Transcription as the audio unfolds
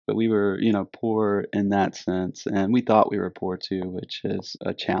but we were, poor in that sense. And we thought we were poor too, which is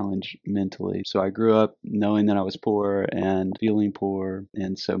a challenge mentally. So I grew up knowing that I was poor and feeling poor.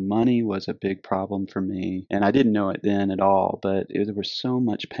 And so money was a big problem for me. And I didn't know it then at all, but there was so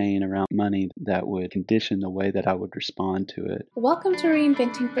much pain around money that would condition the way that I would respond to it. Welcome to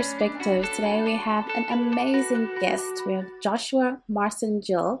Reinventing Perspectives. Today we have an amazing guest. We have Joshua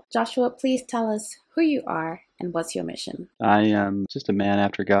Marcin-Gill. Joshua, please tell us who you are and what's your mission? I am just a man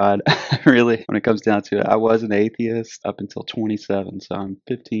after God, really, when it comes down to it. I was an atheist up until 27, so I'm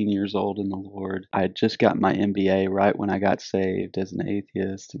 15 years old in the Lord. I had just got my MBA right when I got saved as an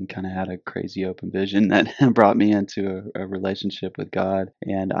atheist and kind of had a crazy open vision that brought me into a relationship with God.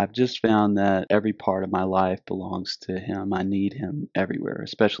 And I've just found that every part of my life belongs to Him. I need Him everywhere,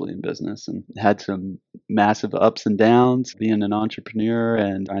 especially in business, and had some massive ups and downs being an entrepreneur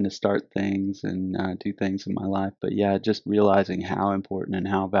and trying to start things and do things in my life. But yeah, just realizing how important and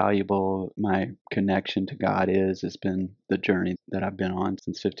how valuable my connection to God is has been the journey that I've been on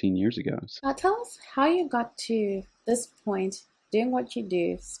since 15 years ago. So, Tell us how you got to this point, doing what you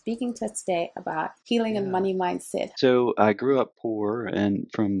do, speaking to us today about healing and yeah. money mindset. So I grew up poor, and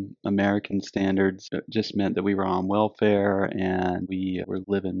from American standards, it just meant that we were on welfare and we were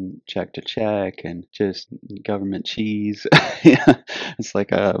living check to check and just government cheese. Yeah, it's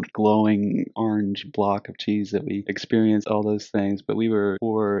like a glowing orange block of cheese that we experienced all those things, but we were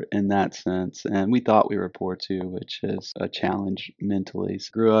poor in that sense, and we thought we were poor too, which is a challenge mentally. So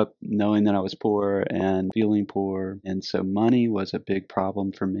grew up knowing that I was poor and feeling poor, and so money was a big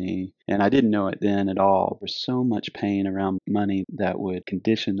problem for me. And I didn't know it then at all. There was so much pain around money that would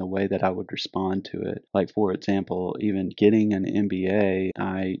condition the way that I would respond to it. Like, for example, even getting an MBA,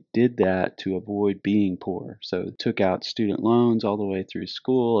 I did that to avoid being poor. So took out student loans all the way through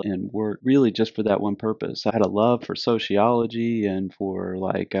school and worked really just for that one purpose. I had a love for sociology and for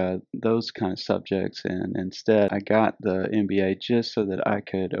those kind of subjects. And instead, I got the MBA just so that I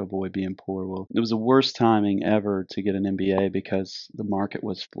could avoid being poor. Well, it was the worst timing ever to get an MBA because the market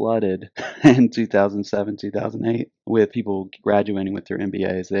was flooded in 2007, 2008 with people graduating with their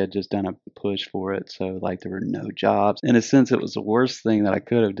MBAs. They had just done a push for it. So, there were no jobs. In a sense, it was the worst thing that I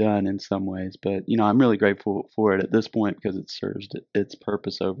could have done in some ways. But, I'm really grateful for it at this point because it serves its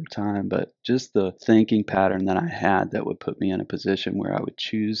purpose over time. But just the thinking pattern that I had that would put me in a position where I would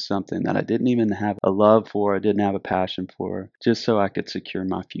choose something that I didn't even have a love for, I didn't have a passion for, just so I could secure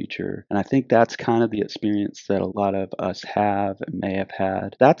my future. And I think that's kind of the experience that a lot of us have and may have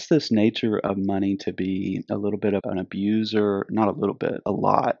had. That's this nature of money to be a little bit of an abuser, not a little bit, a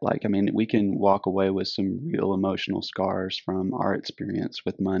lot. We can walk away with some real emotional scars from our experience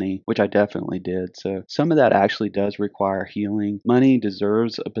with money, which I definitely did. So some of that actually does require healing. Money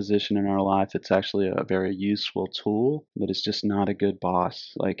deserves a position in our life. It's actually a very useful tool, but it's just not a good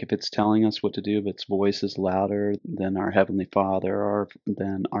boss. Like, if it's telling us what to do, but its voice is louder than our Heavenly Father or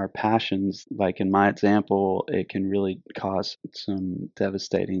than our passions, like in my example, it can really cause some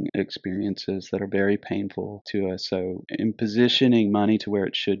devastating experiences that are very painful to us. So in positioning money to where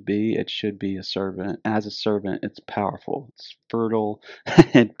it should be a servant. As a servant, it's powerful, it's fertile,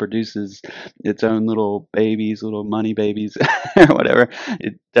 it produces its own little babies, little money babies, or whatever.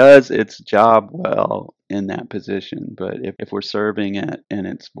 It does its job well in that position. But if we're serving it and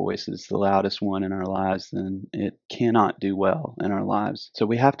its voice is the loudest one in our lives, then it cannot do well in our lives. So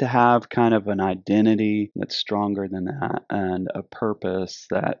we have to have kind of an identity that's stronger than that and a purpose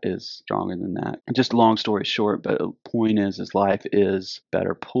that is stronger than that. Just long story short, but the point is life is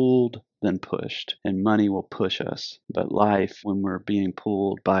better pulled than pushed, and money will push us. But life, when we're being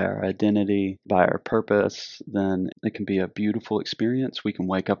pulled by our identity, by our purpose, then it can be a beautiful experience. We can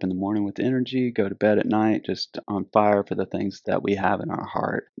wake up in the morning with energy, go to bed at night just on fire for the things that we have in our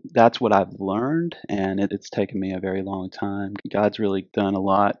heart. That's what I've learned, and it's taken me a very long time. God's really done a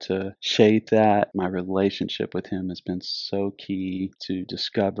lot to shape that. My relationship with Him has been so key to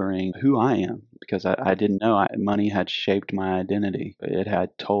discovering who I am, because I didn't know money had shaped my identity. It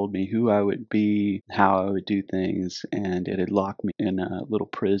had told me who I would be, how I would do things, and it had locked me in a little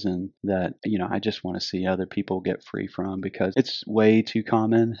prison that, I just want to see other people get free from, because it's way too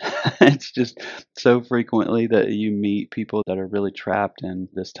common. It's just so frequently that you meet people that are really trapped in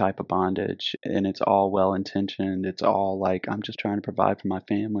this type of bondage, and it's all well intentioned. It's all like, I'm just trying to provide for my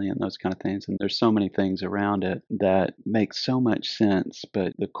family and those kind of things. And there's so many things around it that make so much sense,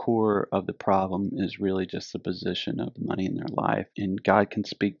 but the core of the problem is really just the position of money in their life. And God can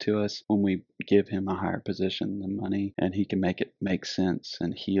speak to us when we give Him a higher position than money, and He can make it make sense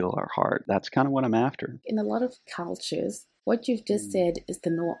and heal our heart. That's kind of what I'm after. In a lot of cultures, What you've just Mm, said is the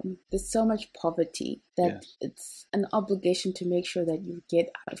norm. There's so much poverty that yes. it's an obligation to make sure that you get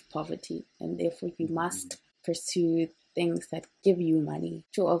out of poverty, and therefore you Mhm. must pursue things that give you money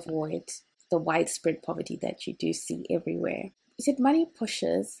to avoid the widespread poverty that you do see everywhere. You said money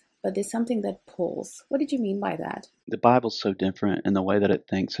pushes, but there's something that pulls. What did you mean by that? The Bible's so different in the way that it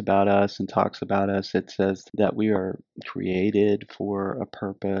thinks about us and talks about us. It says that we are created for a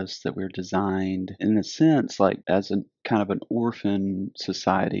purpose, that we're designed in a sense, like as a kind of an orphan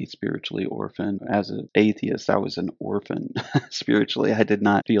society, spiritually orphan. As an atheist, I was an orphan spiritually. I did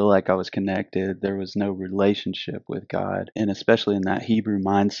not feel like I was connected. There was no relationship with God. And especially in that Hebrew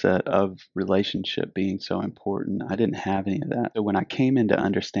mindset of relationship being so important, I didn't have any of that. So when I came into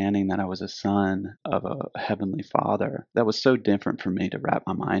understanding that I was a son of a heavenly father, that was so different for me to wrap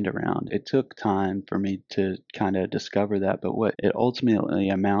my mind around. It took time for me to kind of discover that. But what it ultimately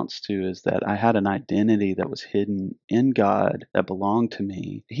amounts to is that I had an identity that was hidden in God that belonged to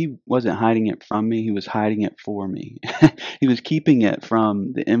me. He wasn't hiding it from me, He was hiding it for me. He was keeping it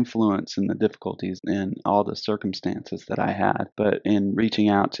from the influence and the difficulties and all the circumstances that I had. But in reaching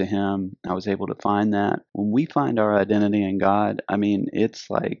out to Him, I was able to find that. When we find our identity in God, I mean, it's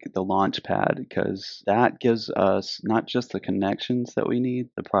like the launch pad because that gives us not just the connections that we need,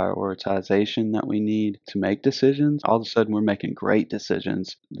 the prioritization that we need to make decisions. All of a sudden, we're making great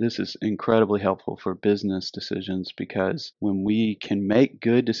decisions. This is incredibly helpful for business decisions because when we can make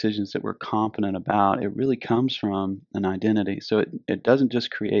good decisions that we're confident about, it really comes from an identity. So it doesn't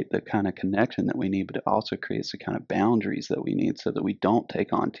just create the kind of connection that we need, but it also creates the kind of boundaries that we need so that we don't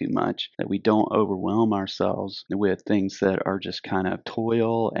take on too much, that we don't overwhelm ourselves with things that are just kind of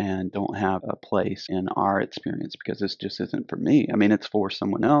toil and don't have a place in our experience because this just isn't for me. I mean, it's for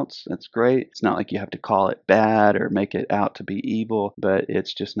someone else. That's great. It's not like you have to call it bad or make it out to be evil, but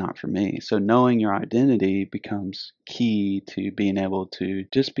it's just not for me. So knowing your identity becomes key to being able to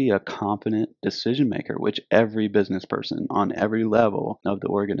just be a confident decision maker, which every business person on every level of the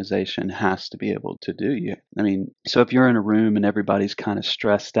organization has to be able to do. You, I mean, so if you're in a room and everybody's kind of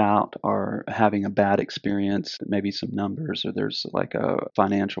stressed out or having a bad experience, maybe some numbers or there's like a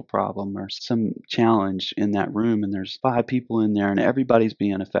financial problem or some challenge in that room, and there's five people in there and everybody's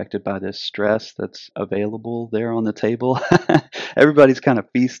being affected by this stress that's available there on the table. Everybody's kind of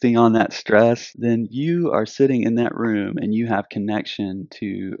feasting on that stress, then you are sitting in that room and you have connection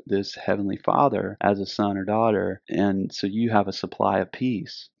to this Heavenly Father as a son or daughter. And so you have a supply of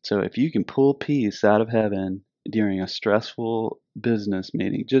peace. So if you can pull peace out of heaven during a stressful business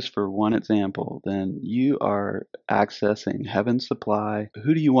meeting, just for one example, then you are accessing heaven's supply.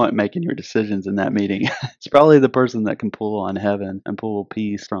 Who do you want making your decisions in that meeting? It's probably the person that can pull on heaven and pull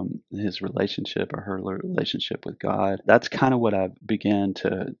peace from his relationship or her relationship with God. That's kind of what I began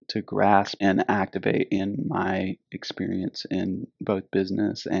to grasp and activate in my experience in both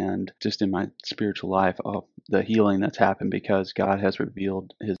business and just in my spiritual life of the healing that's happened because God has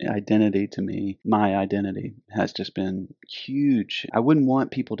revealed his identity to me. My identity has just been huge. I wouldn't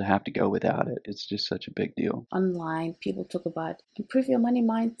want people to have to go without it. It's just such a big deal. Online, people talk about improve your money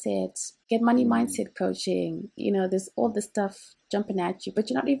mindset, get money Mm, mindset coaching. There's all this stuff jumping at you, but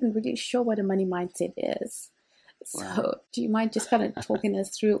you're not even really sure what a money mindset is. right. So, do you mind just kind of talking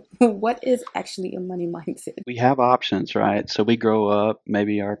us through what is actually a money mindset? We have options, right? So we grow up,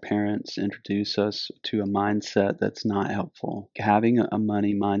 maybe our parents introduce us to a mindset that's not helpful. Having a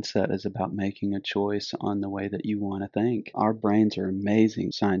money mindset is about making a choice on the way that you want to think. Our brains are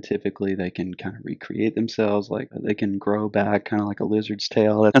amazing. Scientifically, they can kind of recreate themselves, like they can grow back kind of like a lizard's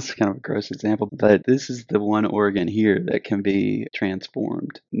tail. That's kind of a gross example, but this is the one organ here that can be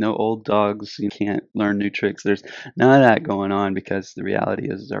transformed. No old dogs, you can't learn new tricks. There's none of that going on because the reality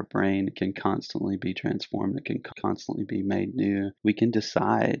is our brain can constantly be transformed. It can constantly be made new. We can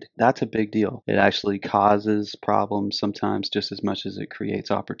decide. That's a big deal. It actually causes problems sometimes just as much as it creates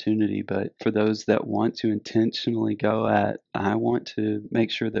opportunity. But for those that want to intentionally go at, I want to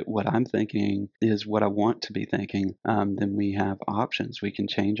make sure that what I'm thinking is what I want to be thinking, then we have options. We can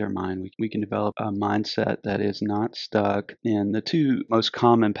change our mind. We can develop a mindset that is not stuck in the two most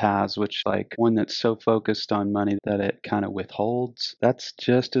common paths, which like one that's so focused on money that it kind of withholds. That's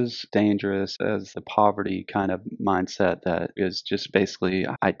just as dangerous as the poverty kind of mindset that is just basically,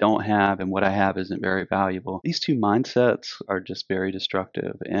 I don't have and what I have isn't very valuable. These two mindsets are just very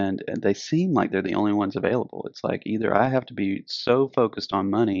destructive and they seem like they're the only ones available. It's like either I have to be so focused on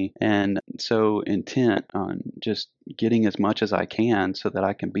money and so intent on just getting as much as I can so that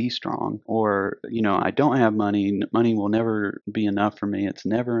I can be strong. Or, I don't have money. Money will never be enough for me. It's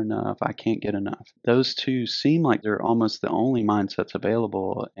never enough. I can't get enough. Those two seem seem like they're almost the only mindsets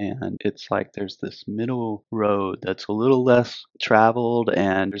available. And it's like there's this middle road that's a little less traveled,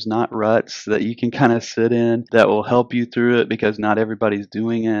 and there's not ruts that you can kind of sit in that will help you through it because not everybody's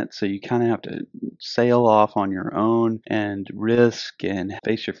doing it. So you kind of have to sail off on your own and risk and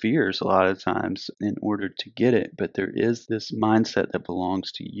face your fears a lot of times in order to get it. But there is this mindset that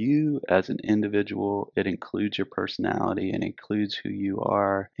belongs to you as an individual. It includes your personality and includes who you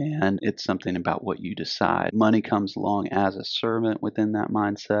are, and it's something about what you decide. Money comes along as a servant within that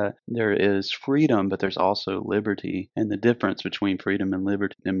mindset. There is freedom, but there's also liberty. And the difference between freedom and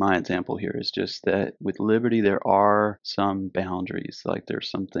liberty in my example here is just that with liberty there are some boundaries. Like there's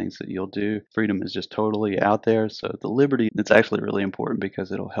some things that you'll do. Freedom is just totally out there. So the liberty, it's actually really important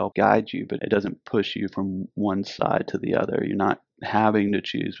because it'll help guide you, but it doesn't push you from one side to the other. You're not having to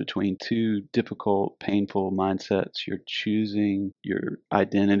choose between two difficult, painful mindsets. You're choosing your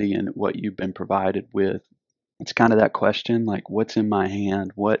identity and what you've been provided with. It's kind of that question, like, what's in my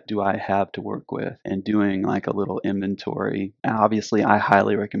hand? What do I have to work with? And doing like a little inventory. And obviously, I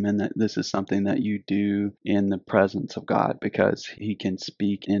highly recommend that this is something that you do in the presence of God because He can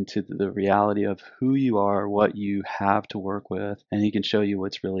speak into the reality of who you are, what you have to work with, and He can show you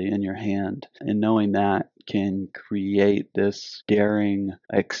what's really in your hand. And knowing that can create this daring,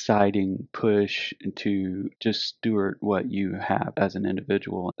 exciting push to just steward what you have as an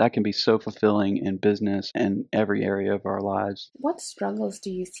individual. That can be so fulfilling in business and every area of our lives. What struggles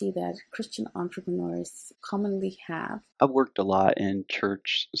do you see that Christian entrepreneurs commonly have? I've worked a lot in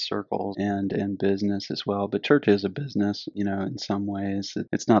church circles and in business as well, but church is a business, in some ways.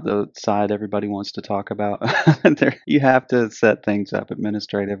 It's not the side everybody wants to talk about. You have to set things up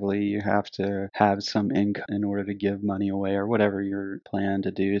administratively. You have to have some income in order to give money away or whatever you're planning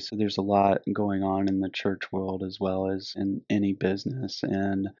to do. So there's a lot going on in the church world as well as in any business.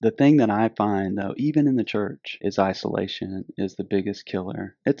 And the thing that I find, though, even in the church, is isolation is the biggest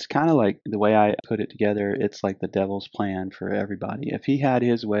killer. It's kind of like the way I put it together, it's like the devil's plan for everybody. If he had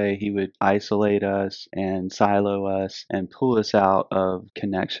his way, he would isolate us and silo us and pull us out of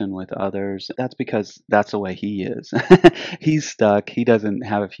connection with others. That's because that's the way he is. He's stuck. He doesn't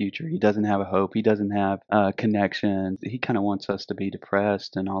have a future. He doesn't have a hope. He doesn't have a connection. He kind of wants us to be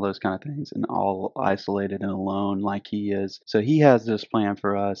depressed and all those kind of things and all isolated and alone like he is. So he has this plan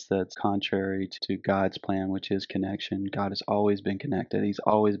for us that's contrary to God's plan, which is connection. God has always been connected. He's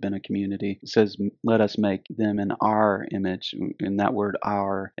always been a community. It says, let us make them in our image. In that word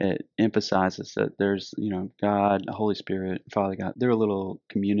our, it emphasizes that there's God, Holy Spirit, Father God, they're a little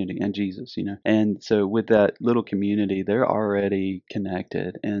community, and Jesus, and so with that little community they're already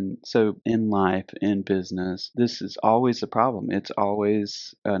connected. And so in life, in business, this is always the problem. It's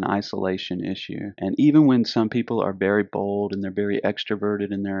always an isolation issue. And even when some people are very bold and they're very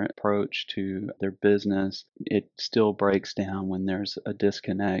extroverted in their approach to their business, it still breaks down when there's a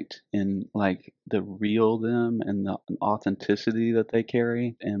disconnect in like the real them and the authenticity that they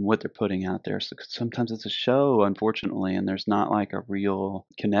carry and what they're putting out there. So sometimes it's a show, unfortunately, and there's not like a real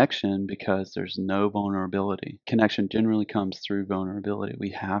connection because there's no vulnerability. Connection generally comes through vulnerability.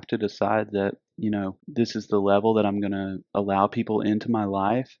 We have to decide that this is the level that I'm going to allow people into my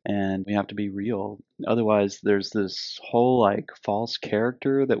life, and we have to be real. Otherwise, there's this whole like false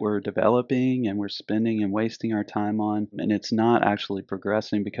character that we're developing and we're spending and wasting our time on, and it's not actually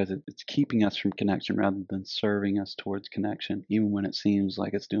progressing because it's keeping us from connection rather than serving us towards connection, even when it seems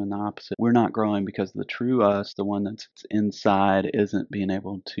like it's doing the opposite. We're not growing because the true us, the one that's inside, isn't being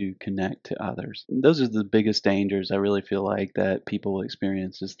able to connect to others. Those are the biggest dangers I really feel like that people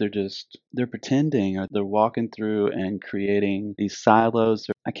experience is they're pretending, or they're walking through and creating these silos.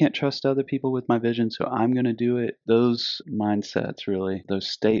 I can't trust other people with my vision, so I'm going to do it. Those mindsets, really, those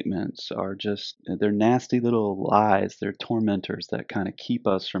statements are they're nasty little lies. They're tormentors that kind of keep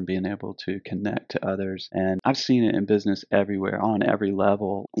us from being able to connect to others. And I've seen it in business everywhere, on every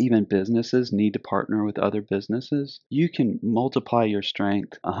level. Even businesses need to partner with other businesses. You can multiply your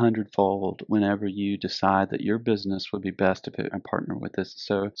strength 100-fold whenever you decide that your business would be best if it partner with this.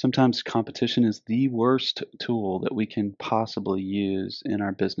 So sometimes competition is the worst tool that we can possibly use in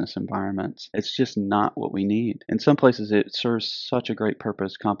our business environments. It's just not what we need. In some places, it serves such a great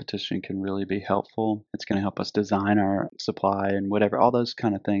purpose. Competition can really be helpful. It's going to help us design our supply and whatever, all those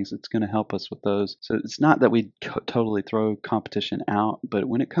kind of things. It's going to help us with those. So it's not that we totally throw competition out, but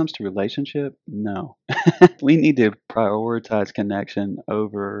when it comes to relationship, no. We need to prioritize connection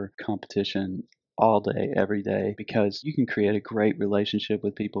over competition all day, every day, because you can create a great relationship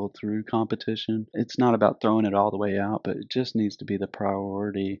with people through competition. It's not about throwing it all the way out, but it just needs to be the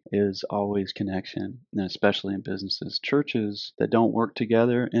priority is always connection, and especially in businesses. Churches that don't work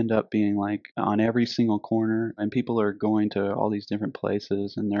together end up being like on every single corner, and people are going to all these different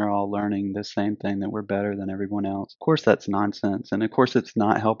places and they're all learning the same thing that we're better than everyone else. Of course, that's nonsense. And of course, it's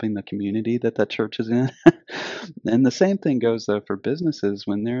not helping the community that that church is in. And the same thing goes though for businesses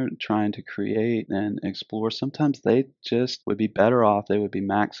when they're trying to create and explore. Sometimes they just would be better off, they would be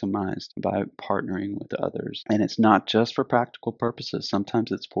maximized by partnering with others. And it's not just for practical purposes,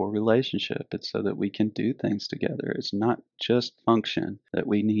 sometimes it's for relationship. It's so that we can do things together. It's not just function that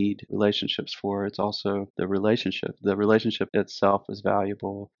we need relationships for, it's also the relationship. The relationship itself is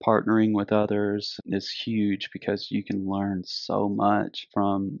valuable. Partnering with others is huge because you can learn so much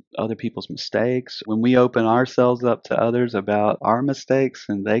from other people's mistakes. When we open ourselves up to others about our mistakes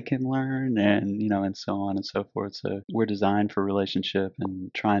and they can learn and and so on and so forth. So we're designed for relationship,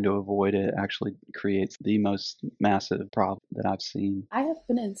 and trying to avoid it actually creates the most massive problem that I've seen. I have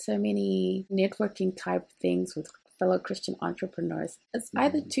been in so many networking type things with fellow Christian entrepreneurs. It's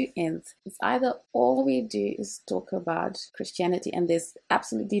either two ends. It's either all we do is talk about Christianity and there's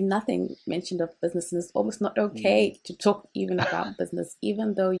absolutely nothing mentioned of business, and it's almost not okay to talk even about business,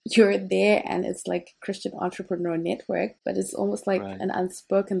 even though you're there and it's like Christian entrepreneur network, but it's almost like Right. an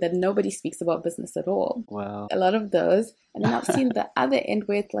unspoken that nobody speaks about business at all. Wow. A lot of those. And then I've seen the other end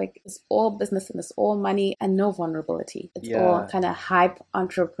where it's like it's all business and it's all money and no vulnerability. It's all Yeah. kind of hype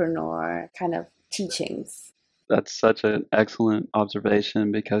entrepreneur kind of teachings. That's such an excellent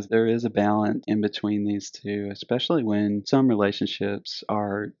observation because there is a balance in between these two, especially when some relationships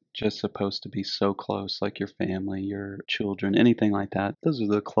are just supposed to be so close, like your family, your children, anything like that. Those are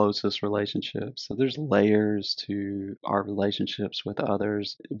the closest relationships. So there's layers to our relationships with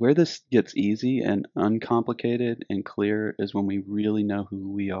others. Where this gets easy and uncomplicated and clear is when we really know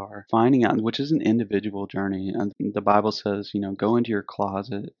who we are. Finding out, which is an individual journey. And the Bible says, go into your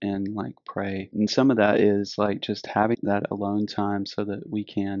closet and like pray. And some of that is like just having that alone time so that we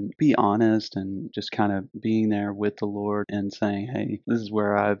can be honest and just kind of being there with the Lord and saying, hey, this is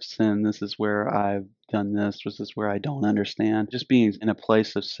where I've sinned. This is where I've done this is where I don't understand. Just being in a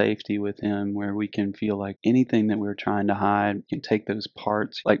place of safety with him where we can feel like anything that we're trying to hide, we can take those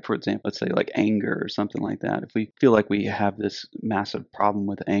parts, like for example, let's say like anger or something like that. If we feel like we have this massive problem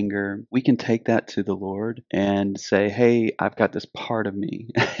with anger, we can take that to the Lord and say, hey, I've got this part of me.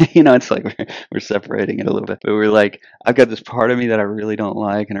 It's like we're separating it a little bit, but we're like, I've got this part of me that I really don't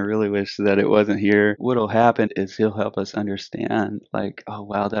like and I really wish that it wasn't here. What'll happen is he'll help us understand like, oh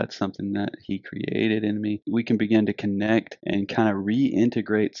wow, that's something that he created in me. We can begin to connect and kind of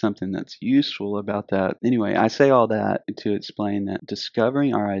reintegrate something that's useful about that. Anyway, I say all that to explain that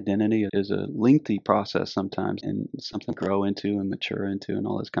discovering our identity is a lengthy process sometimes and something to grow into and mature into and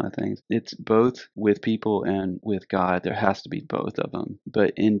all those kind of things. It's both with people and with God. There has to be both of them.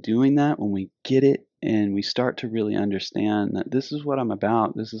 But in doing that, when we get it and we start to really understand that this is what I'm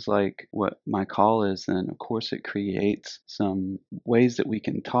about, this is like what my call is, then of course it creates some ways that we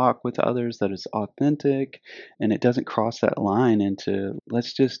can talk with others that is authentic and it doesn't cross that line into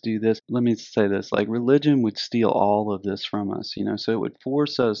let's just do this. Let me say this, like religion would steal all of this from us, so it would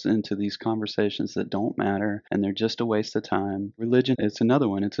force us into these conversations that don't matter and they're just a waste of time. Religion, it's another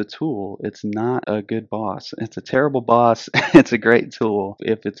one, it's a tool. It's not a good boss. It's a terrible boss. It's a great tool.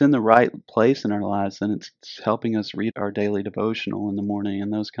 If it's in the right place in our lives, then it's helping us read our daily devotional in the morning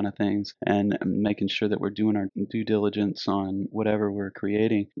and those kind of things and making sure that we're doing our due diligence on whatever we're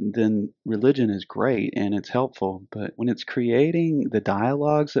creating, then religion is great and it's helpful. But when it's creating the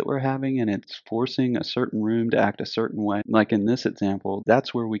dialogues that we're having and it's forcing a certain room to act a certain way, like in this example,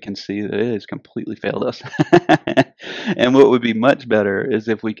 that's where we can see that it has completely failed us. And what would be much better is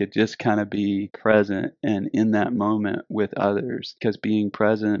if we could just kind of be present and in that moment with others, because being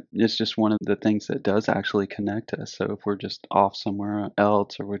present is just one of the things that does actually connect us. So if we're just off somewhere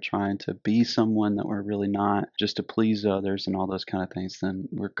else or we're trying to be someone that we're really not just to please others and all those kind of things, then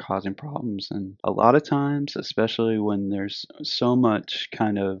we're causing problems. And a lot of times, especially when there's so much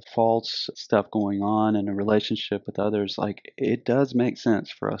kind of false stuff going on in a relationship with others, like it does make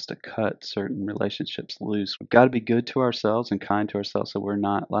sense for us to cut certain relationships loose. We've got to be good to ourselves and kind to ourselves so we're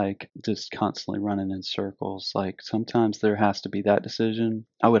not like just constantly running in circles. Like sometimes there has to be that decision.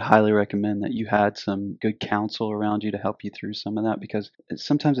 I would highly recommend that you had some good counsel around you to help you through some of that, because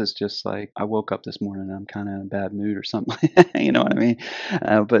sometimes it's just like I woke up this morning and I'm kind of in a bad mood or something. You know what I mean?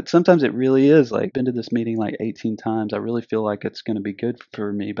 But sometimes it really is like, been to this meeting like 18 times. I really feel like it's going to be good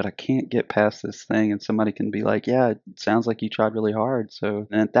for me, but I can't get past this thing. And somebody can be like, yeah, it sounds like you tried really hard. So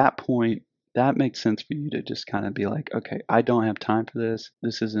and at that point, that makes sense for you to just kind of be like, okay, I don't have time for this.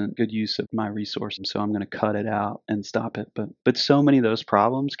 This isn't good use of my resources, so I'm going to cut it out and stop it. But so many of those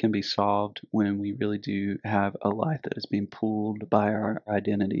problems can be solved when we really do have a life that is being pulled by our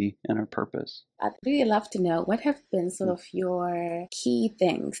identity and our purpose. I'd really love to know what have been sort of your key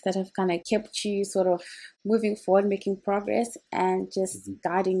things that have kind of kept you sort of moving forward, making progress, and just Mm-hmm.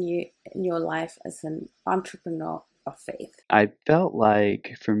 guiding you in your life as an entrepreneur of faith. I felt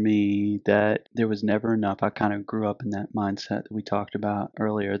like for me that there was never enough. I kind of grew up in that mindset that we talked about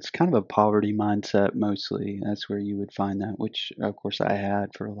earlier. It's kind of a poverty mindset mostly. That's where you would find that, which of course I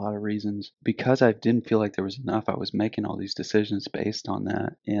had for a lot of reasons. Because I didn't feel like there was enough, I was making all these decisions based on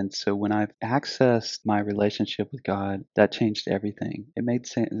that. And so when I've accessed my relationship with God, that changed everything. It made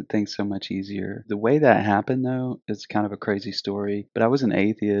things so much easier. The way that happened, though, is kind of a crazy story. But I was an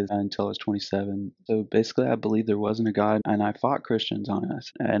atheist until I was 27. So basically, I believed there wasn't a God, and I fought Christians on it,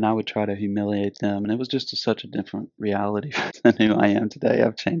 and I would try to humiliate them, and it was just such a different reality than who I am today.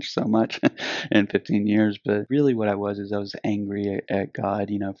 I've changed so much in 15 years, but really what I was is I was angry at God,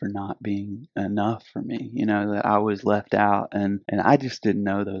 for not being enough for me, that I was left out, and I just didn't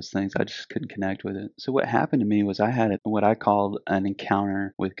know those things. I just couldn't connect with it. So what happened to me was I had what I called an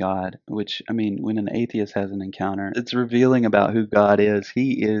encounter with God, which, I mean, when an atheist has an encounter, it's revealing about who God is.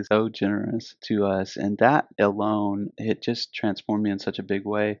 He is so generous to us, and that alone, it just transformed me in such a big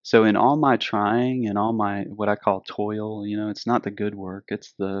way. So in all my trying and all my what I call toil, it's not the good work.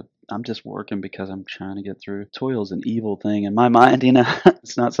 It's the I'm just working because I'm trying to get through. Toil is an evil thing in my mind,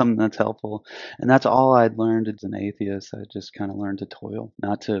 it's not something that's helpful. And that's all I'd learned as an atheist. I just kind of learned to toil,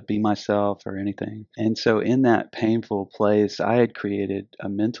 not to be myself or anything. And so in that painful place, I had created a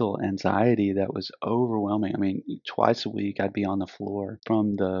mental anxiety that was overwhelming. I mean, twice a week I'd be on the floor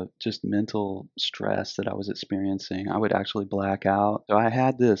from the just mental stress that I was experiencing. I would actually black out. So I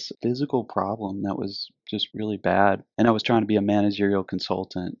had this physical problem that was just really bad. And I was trying to be a managerial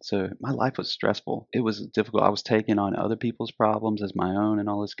consultant. So my life was stressful. It was difficult. I was taking on other people's problems as my own and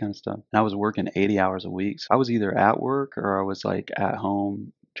all this kind of stuff. And I was working 80 hours a week. So I was either at work or I was like at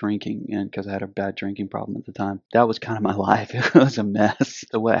home drinking, and because I had a bad drinking problem at the time. That was kind of my life. It was a mess.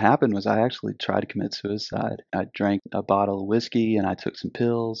 So what happened was I actually tried to commit suicide. I drank a bottle of whiskey and I took some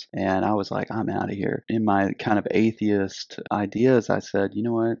pills, and I was like, I'm out of here. In my kind of atheist ideas, I said, you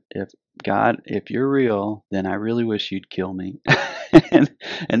know what? If God, if you're real, then I really wish you'd kill me. and,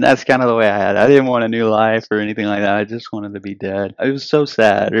 and that's kind of the way I had it. I didn't want a new life or anything like that. I just wanted to be dead. It was so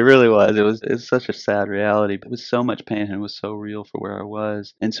sad. It really was. It's such a sad reality, but it was so much pain and it was so real for where I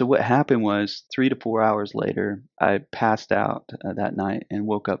was. And so what happened was 3 to 4 hours later, I passed out that night and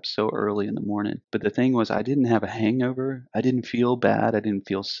woke up so early in the morning. But the thing was, I didn't have a hangover. I didn't feel bad. I didn't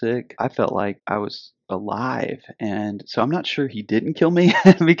feel sick. I felt like I was alive. And so I'm not sure he didn't kill me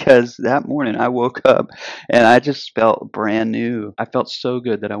because that morning I woke up and I just felt brand new. I felt so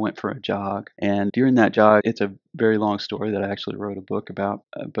good that I went for a jog. And during that jog, it's a very long story that I actually wrote a book about.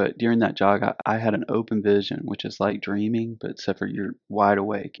 But during that jog, I had an open vision, which is like dreaming, but except for you're wide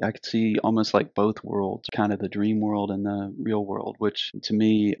awake. I could see almost like both worlds, kind of the dream world and the real world, which to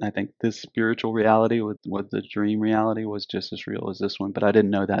me, I think this spiritual reality with the dream reality was just as real as this one. But I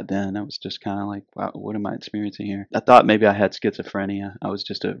didn't know that then. I was just kind of like, wow, what am I experiencing here? I thought maybe I had schizophrenia. I was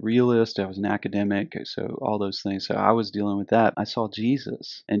just a realist. I was an academic. So all those things. So I was dealing with that. I saw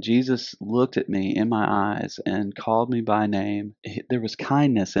Jesus, and Jesus looked at me in my eyes and called me by name. There was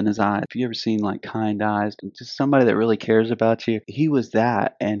kindness in his eyes. Have you ever seen like kind eyes? Just somebody that really cares about you. He was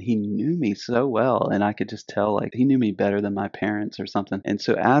that, and he knew me so well, and I could just tell like he knew me better than my parents or something. And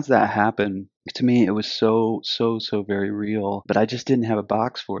so as that happened, to me, it was so very real, but I just didn't have a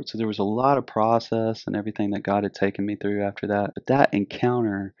box for it. So there was a lot of process and everything that God had taken me through after that. But that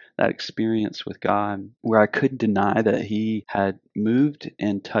encounter, that experience with God, where I couldn't deny that He had moved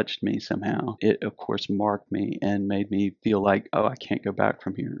and touched me somehow, it of course marked me and made me feel like, oh, I can't go back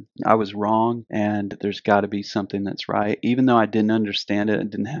from here. I was wrong, and there's got to be something that's right. Even though I didn't understand it and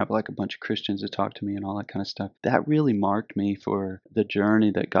didn't have like a bunch of Christians to talk to me and all that kind of stuff, that really marked me for the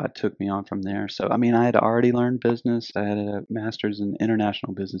journey that God took me on from there. So, I mean, I had already learned business. I had a master's in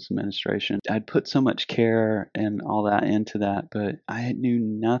international business administration. I'd put so much care and all that into that, but I knew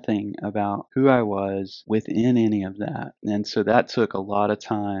nothing about who I was within any of that. And so that took a lot of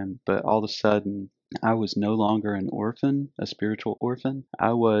time, but all of a sudden, I was no longer an orphan, a spiritual orphan.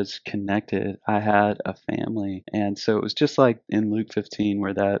 I was connected. I had a family. And so it was just like in Luke 15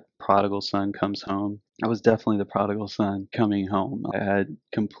 where that prodigal son comes home. I was definitely the prodigal son coming home. I had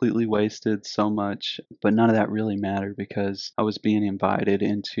completely wasted so much, but none of that really mattered because I was being invited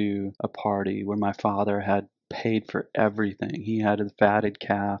into a party where my father had paid for everything. He had a fatted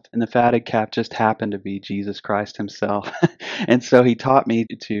calf, and the fatted calf just happened to be Jesus Christ himself. And so he taught me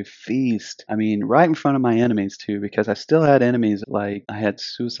to feast. I mean, right in front of my enemies too, because I still had enemies. Like I had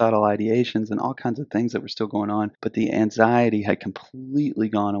suicidal ideations and all kinds of things that were still going on, but the anxiety had completely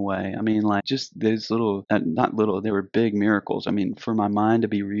gone away. I mean, like just those little, not little, they were big miracles. I mean, for my mind to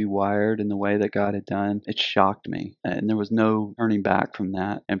be rewired in the way that God had done, it shocked me. And there was no turning back from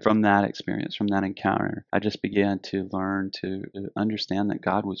that. And from that experience, from that encounter, I just began to learn to understand that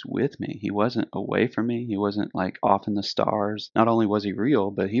God was with me. He wasn't away from me. He wasn't like off in the stars. Not only was he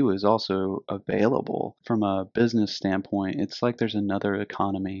real, but he was also available from a business standpoint. It's like there's another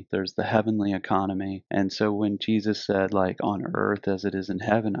economy. There's the heavenly economy. And so when Jesus said like on earth as it is in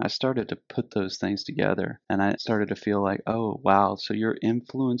heaven, I started to put those things together, and I started to feel like, oh wow, so you're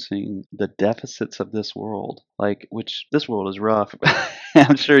influencing the deficits of this world, like which this world is rough.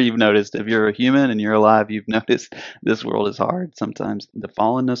 I'm sure you've noticed if you're a human and you're alive, you've noticed this world is hard sometimes. The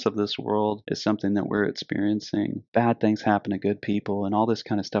fallenness of this world is something that we're experiencing. Bad things happen to good people and all this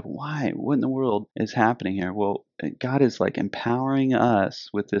kind of stuff. Why? What in the world is happening here? Well, God is like empowering us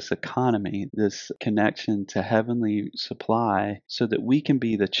with this economy, this connection to heavenly supply, so that we can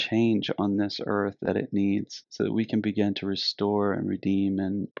be the change on this earth that it needs, so that we can begin to restore and redeem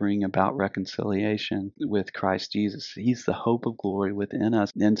and bring about reconciliation with Christ Jesus. He's the hope of glory within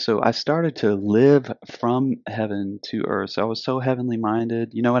us. And so I started to live from heaven to earth. So I was so heavenly minded.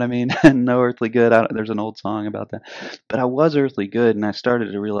 You know what I mean? No earthly good. There's an old song about that. But I was earthly good, and I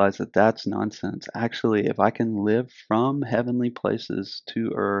started to realize that that's nonsense. Actually, if I can live from heavenly places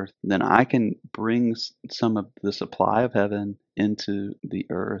to earth, then I can bring some of the supply of heaven into the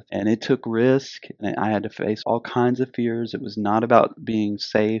earth. And it took risk, and I had to face all kinds of fears. It was not about being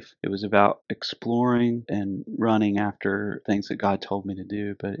safe. It was about exploring and running after things that God told me to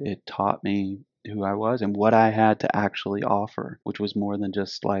do. But it taught me who I was and what I had to actually offer, which was more than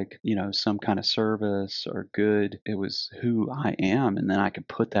just like, some kind of service or good. It was who I am. And then I could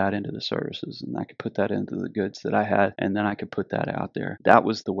put that into the services, and I could put that into the goods that I had. And then I could put that out there. That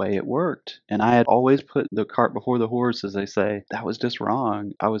was the way it worked. And I had always put the cart before the horse, as they say. That was just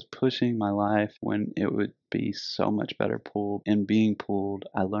wrong. I was pushing my life when it would be so much better pulled. In being pulled,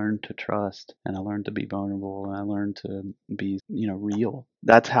 I learned to trust, and I learned to be vulnerable, and I learned to be, real.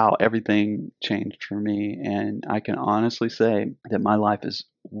 That's how everything changed for me. And I can honestly say that my life is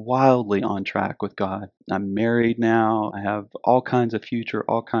wildly on track with God. I'm married now. I have all kinds of future,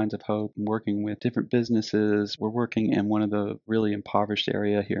 all kinds of hope. I'm working with different businesses. We're working in one of the really impoverished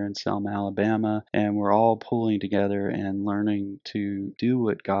area here in Selma, Alabama, and we're all pulling together and learning to do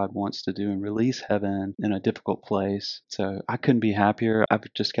what God wants to do and release heaven in a difficult place. So I couldn't be happier. I've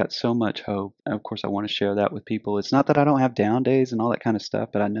just got so much hope. And of course, I want to share that with people. It's not that I don't have down days and all that kind of stuff,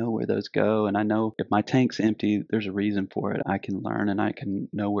 but I know where those go. And I know if my tank's empty, there's a reason for it. I can learn, and I can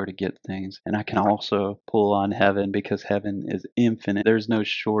know where to get things. And I can also pull on heaven, because heaven is infinite. There's no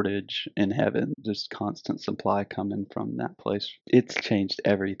shortage in heaven. There's constant supply coming from that place. It's changed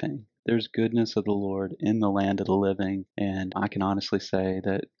everything. There's goodness of the Lord in the land of the living. And I can honestly say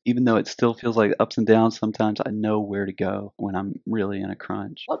that even though it still feels like ups and downs sometimes, I know where to go when I'm really in a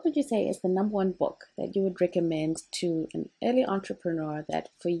crunch. What would you say is the number one book that you would recommend to an early entrepreneur that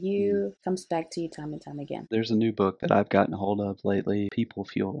for you comes back to you time and time again? There's a new book that I've gotten a hold of lately, People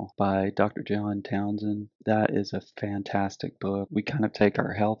Fuel by Dr. John Townsend. That is a fantastic book. We kind of take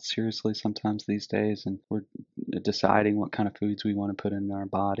our health seriously sometimes these days, and we're deciding what kind of foods we want to put in our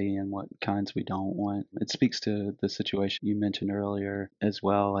body and what kinds we don't want. It speaks to the situation you mentioned earlier as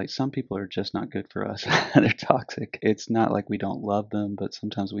well. Like some people are just not good for us. They're toxic. It's not like we don't love them, but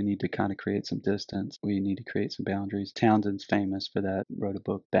sometimes we need to kind of create some distance. We need to create some boundaries. Townsend's famous for that. Wrote a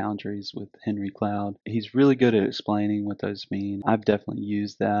book, Boundaries, with Henry Cloud. He's really good at explaining what those mean. I've definitely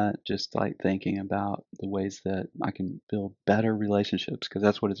used that, just like thinking about the ways that I can build better relationships, because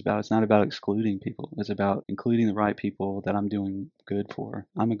that's what it's about. It's not about excluding people. It's about including the right people that I'm doing good for.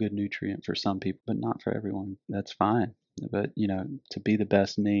 I'm a good nutrient for some people, but not for everyone. That's fine. But, to be the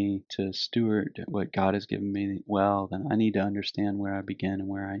best me, to steward what God has given me well, then I need to understand where I begin and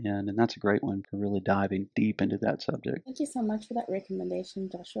where I end. And that's a great one for really diving deep into that subject. Thank you so much for that recommendation,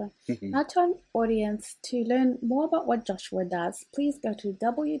 Joshua. Now to our audience, to learn more about what Joshua does, please go to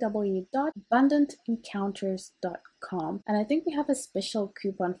www.abundantencounters.com. And I think we have a special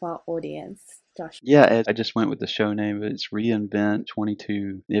coupon for our audience. Josh? Yeah, I just went with the show name, but it's Reinvent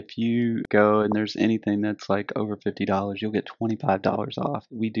 22. If you go and there's anything that's like over $50, you'll get $25 off.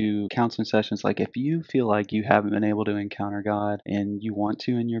 We do counseling sessions. Like if you feel like you haven't been able to encounter God and you want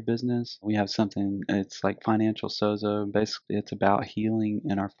to in your business, we have something, it's like financial sozo. Basically, it's about healing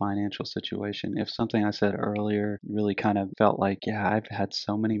in our financial situation. If something I said earlier really kind of felt like, yeah, I've had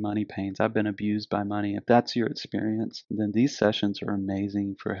so many money pains, I've been abused by money. If that's your experience, then these sessions are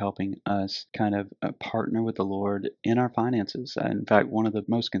amazing for helping us kind of partner with the Lord in our finances. In fact, one of the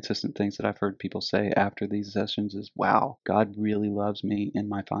most consistent things that I've heard people say after these sessions is, wow, God really loves me in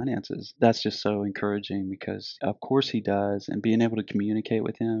my finances. That's just so encouraging because, of course, He does. And being able to communicate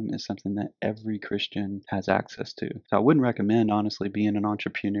with Him is something that every Christian has access to. So I wouldn't recommend, honestly, being an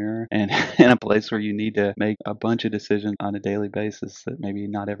entrepreneur and in a place where you need to make a bunch of decisions on a daily basis that maybe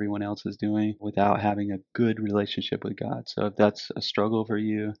not everyone else is doing without having a good relationship with God. So if that's a struggle for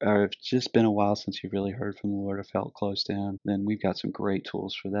you, or if it's just been a while since you've really heard from the Lord or felt close to Him, then we've got some great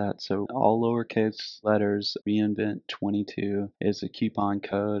tools for that. So all lowercase letters, Reinvent22 is a coupon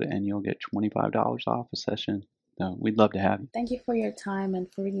code, and you'll get $25 off a session. So we'd love to have you. Thank you for your time and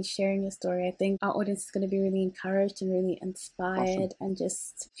for really sharing your story. I think our audience is going to be really encouraged and really inspired and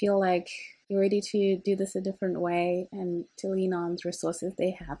just feel like you're ready to do this a different way and to lean on the resources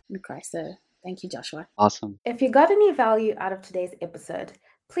they have in Christ. So thank you, Joshua. Awesome. If you got any value out of today's episode,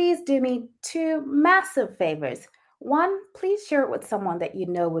 please do me two massive favors. One, please share it with someone that you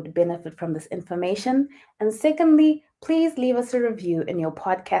know would benefit from this information. And secondly, please leave us a review in your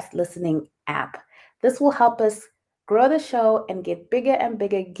podcast listening app. This will help us grow the show and get bigger and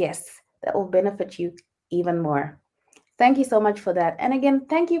bigger guests that will benefit you even more. Thank you so much for that. And again,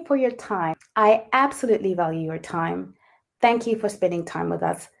 thank you for your time. I absolutely value your time. Thank you for spending time with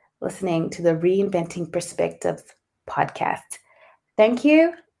us, listening to the Reinventing Perspectives podcast. Thank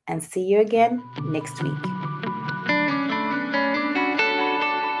you, and see you again next week.